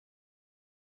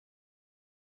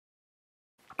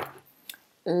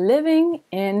Living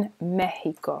in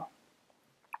Mexico.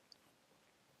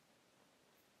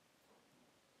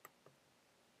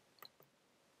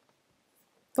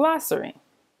 Glossary.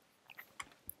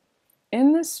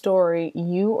 In this story,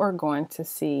 you are going to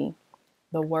see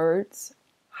the words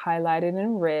highlighted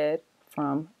in red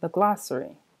from the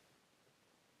glossary.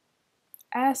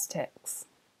 Aztecs.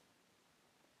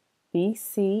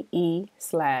 BCE/CE.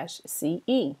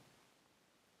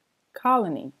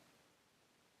 Colony.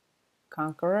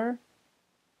 Conqueror.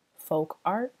 Folk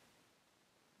art.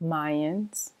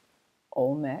 Mayans.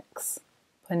 Olmecs.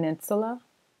 Peninsula.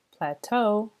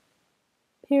 Plateau.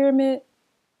 Pyramid.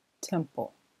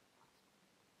 Temple.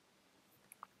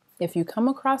 If you come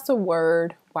across a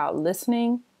word while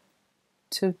listening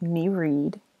to me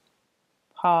read,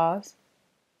 pause,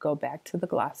 go back to the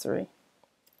glossary.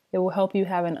 It will help you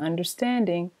have an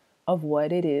understanding of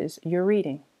what it is you're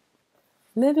reading.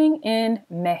 Living in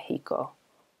Mexico.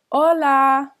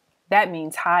 Hola! That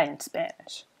means hi in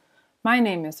Spanish. My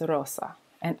name is Rosa,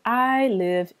 and I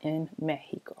live in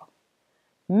Mexico.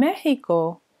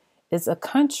 Mexico is a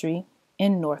country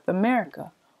in North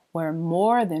America where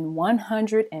more than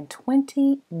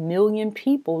 120 million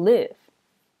people live,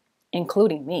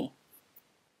 including me.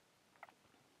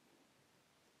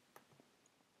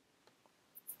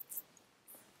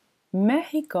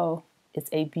 Mexico is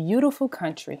a beautiful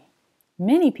country.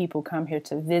 Many people come here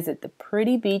to visit the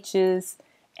pretty beaches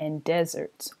and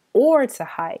deserts or to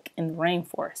hike in the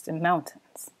rainforests and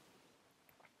mountains.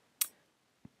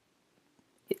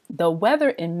 The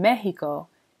weather in Mexico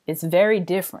is very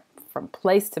different from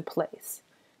place to place.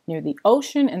 Near the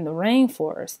ocean and the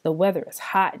rainforest, the weather is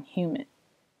hot and humid.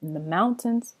 In the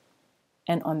mountains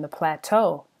and on the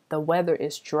plateau, the weather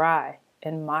is dry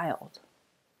and mild.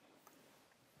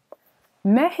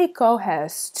 Mexico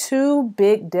has two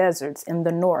big deserts in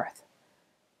the north.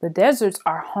 The deserts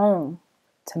are home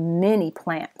to many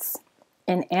plants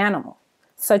and animals,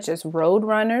 such as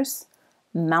roadrunners,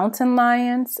 mountain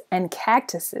lions, and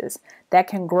cactuses that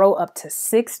can grow up to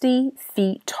 60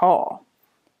 feet tall.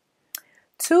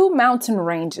 Two mountain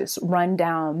ranges run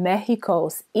down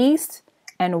Mexico's east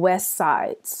and west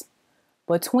sides.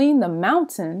 Between the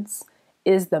mountains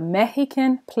is the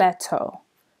Mexican Plateau.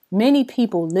 Many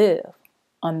people live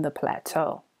on the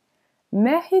plateau.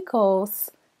 Mexico's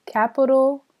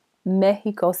capital,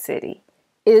 Mexico City,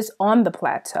 is on the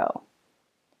plateau.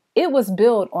 It was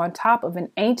built on top of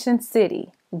an ancient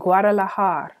city,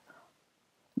 Guadalajara.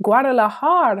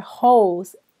 Guadalajara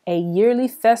holds a yearly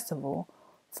festival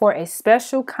for a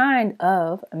special kind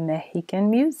of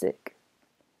Mexican music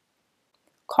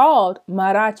called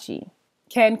mariachi.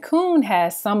 Cancun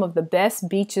has some of the best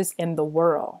beaches in the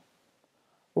world.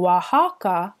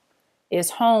 Oaxaca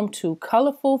is home to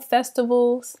colorful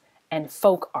festivals and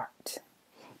folk art.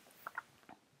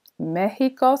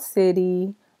 Mexico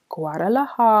City,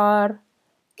 Guadalajara,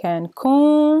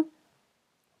 Cancun,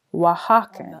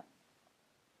 Oaxaca.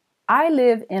 I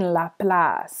live in La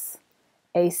Paz,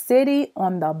 a city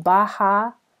on the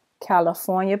Baja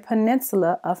California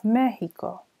Peninsula of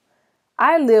Mexico.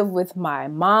 I live with my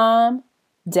mom,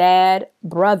 dad,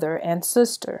 brother, and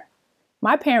sister.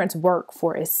 My parents work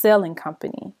for a sailing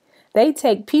company. They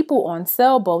take people on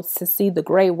sailboats to see the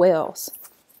gray whales.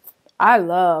 I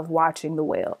love watching the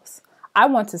whales. I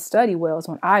want to study whales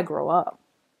when I grow up.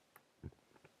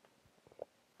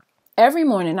 Every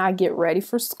morning I get ready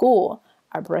for school.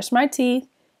 I brush my teeth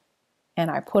and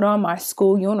I put on my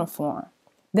school uniform.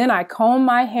 Then I comb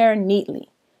my hair neatly.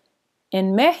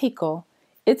 In Mexico,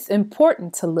 it's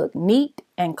important to look neat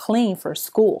and clean for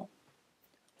school.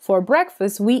 For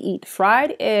breakfast, we eat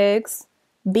fried eggs,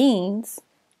 beans,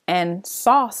 and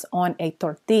sauce on a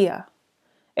tortilla.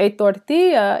 A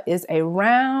tortilla is a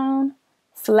round,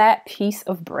 flat piece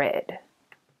of bread.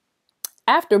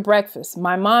 After breakfast,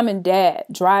 my mom and dad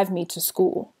drive me to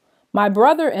school. My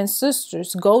brother and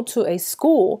sisters go to a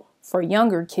school for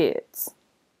younger kids.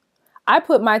 I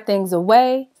put my things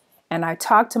away and I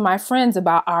talk to my friends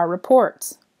about our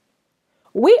reports.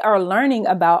 We are learning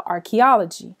about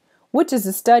archaeology, which is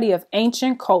the study of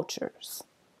ancient cultures.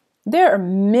 There are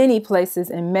many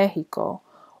places in Mexico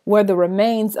where the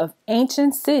remains of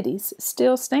ancient cities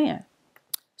still stand.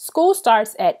 School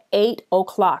starts at 8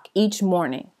 o'clock each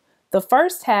morning. The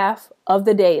first half of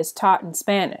the day is taught in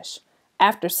Spanish.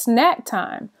 After snack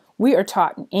time, we are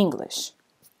taught in English.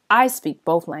 I speak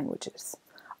both languages.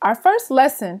 Our first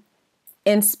lesson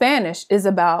in Spanish is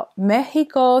about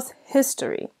Mexico's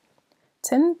history.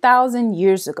 10,000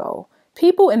 years ago,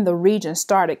 people in the region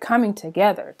started coming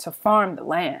together to farm the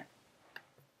land.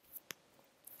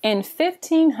 In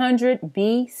 1500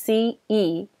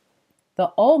 BCE,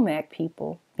 the Olmec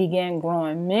people began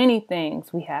growing many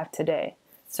things we have today,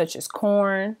 such as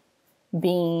corn,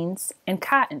 beans, and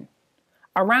cotton.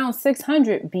 Around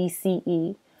 600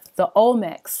 BCE, the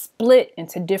Olmecs split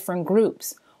into different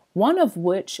groups, one of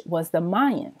which was the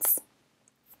Mayans.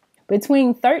 Between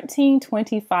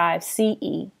 1325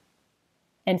 CE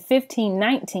and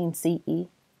 1519 CE,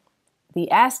 the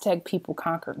Aztec people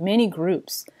conquered many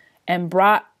groups and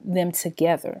brought them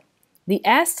together. The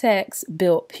Aztecs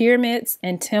built pyramids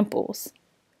and temples,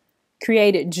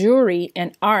 created jewelry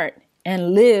and art,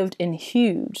 and lived in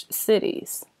huge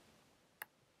cities.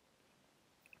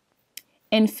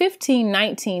 In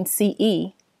 1519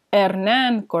 CE,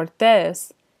 Hernán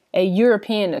Cortés, a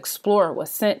European explorer, was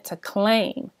sent to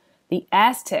claim the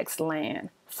Aztecs' land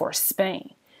for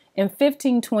Spain. In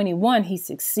 1521, he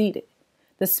succeeded.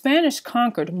 The Spanish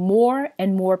conquered more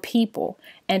and more people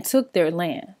and took their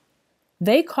land.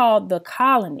 They called the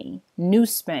colony New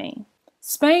Spain.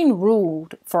 Spain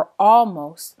ruled for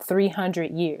almost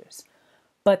 300 years,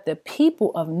 but the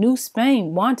people of New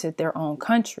Spain wanted their own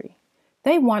country.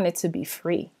 They wanted to be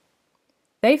free.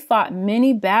 They fought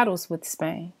many battles with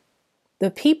Spain.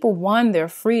 The people won their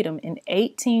freedom in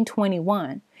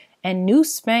 1821, and New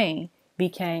Spain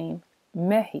became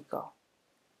Mexico.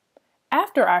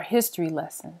 After our history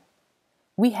lesson,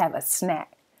 we have a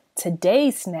snack.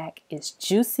 Today's snack is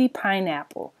juicy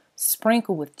pineapple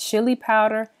sprinkled with chili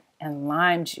powder and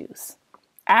lime juice.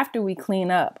 After we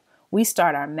clean up, we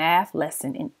start our math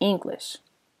lesson in English.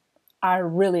 I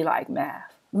really like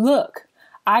math. Look,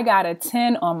 I got a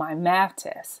 10 on my math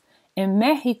test. In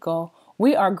Mexico,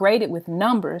 we are graded with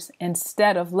numbers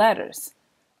instead of letters.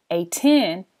 A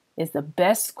 10 is the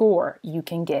best score you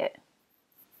can get.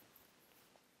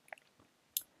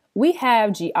 We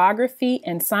have geography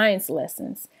and science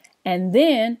lessons, and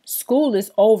then school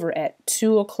is over at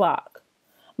 2 o'clock.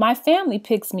 My family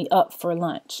picks me up for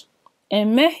lunch.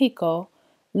 In Mexico,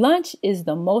 lunch is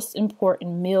the most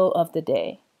important meal of the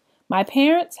day. My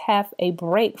parents have a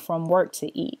break from work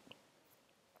to eat.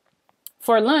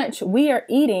 For lunch, we are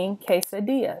eating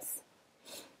quesadillas.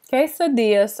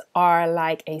 Quesadillas are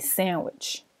like a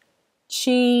sandwich.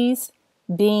 Cheese,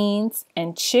 beans,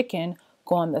 and chicken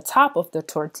go on the top of the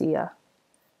tortilla.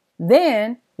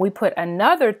 Then we put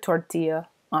another tortilla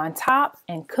on top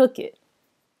and cook it.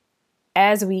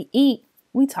 As we eat,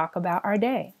 we talk about our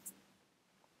day.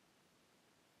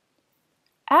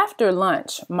 After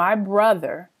lunch, my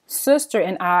brother, sister,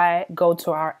 and I go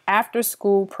to our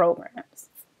after-school programs.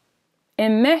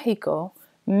 In Mexico,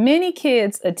 many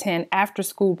kids attend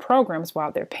after-school programs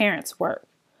while their parents work.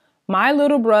 My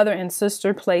little brother and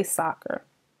sister play soccer.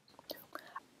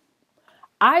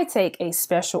 I take a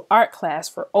special art class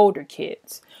for older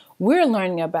kids. We're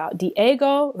learning about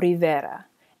Diego Rivera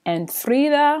and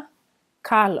Frida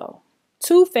Kahlo,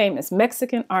 two famous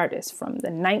Mexican artists from the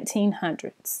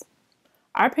 1900s.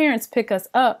 Our parents pick us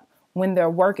up when their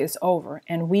work is over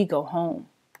and we go home.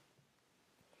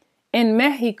 In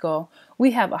Mexico,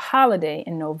 we have a holiday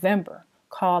in November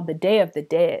called the Day of the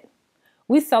Dead.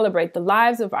 We celebrate the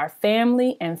lives of our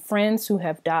family and friends who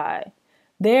have died.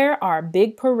 There are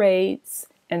big parades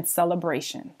and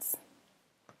celebrations.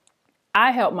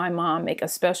 I helped my mom make a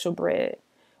special bread.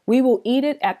 We will eat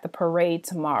it at the parade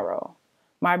tomorrow.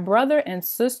 My brother and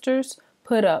sisters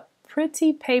put up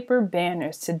pretty paper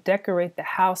banners to decorate the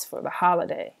house for the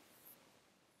holiday.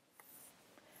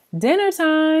 Dinner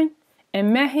time.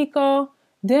 In Mexico,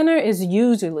 dinner is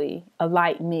usually a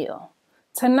light meal.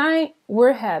 Tonight,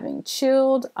 we're having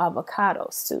chilled avocado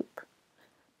soup.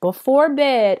 Before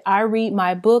bed, I read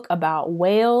my book about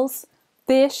whales,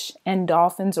 fish, and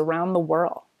dolphins around the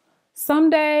world.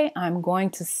 Someday, I'm going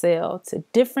to sail to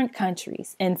different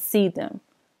countries and see them.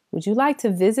 Would you like to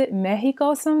visit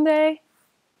Mexico someday?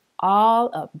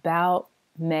 All about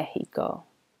Mexico.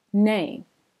 Name: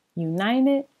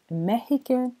 United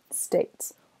Mexican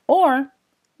States, or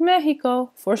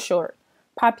Mexico for short.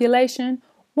 Population: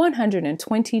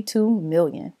 122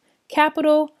 million.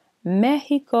 Capital: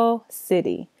 Mexico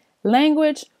City.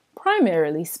 Language: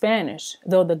 primarily Spanish,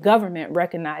 though the government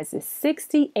recognizes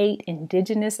 68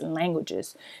 indigenous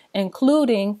languages,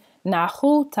 including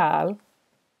Nahuatl,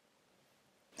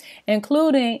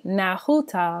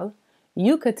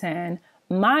 Yucatan,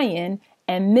 Mayan,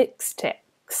 and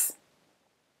Mixtecs.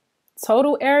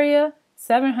 Total area: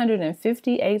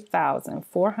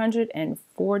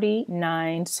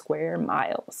 758,449 square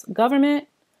miles. Government: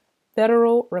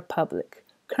 Federal Republic.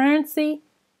 Currency: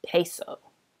 peso.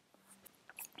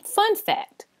 Fun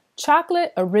fact: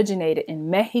 chocolate originated in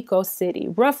Mexico City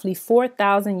roughly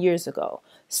 4,000 years ago,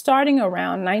 starting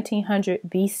around 1900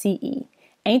 BCE.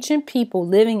 Ancient people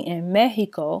living in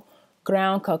Mexico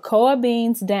ground cocoa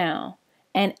beans down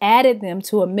and added them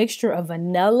to a mixture of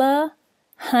vanilla,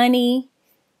 honey,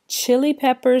 chili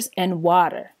peppers, and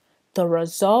water. The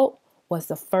result was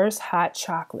the first hot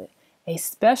chocolate, a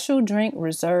special drink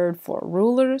reserved for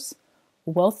rulers,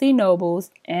 wealthy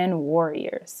nobles, and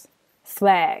warriors.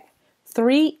 Flag: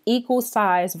 3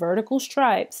 equal-sized vertical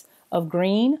stripes of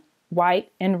green,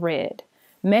 white, and red.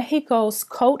 Mexico's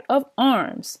coat of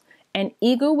arms: an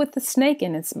eagle with a snake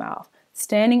in its mouth,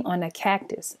 standing on a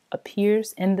cactus,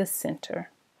 appears in the center.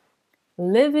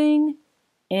 Living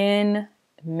in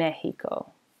Mexico.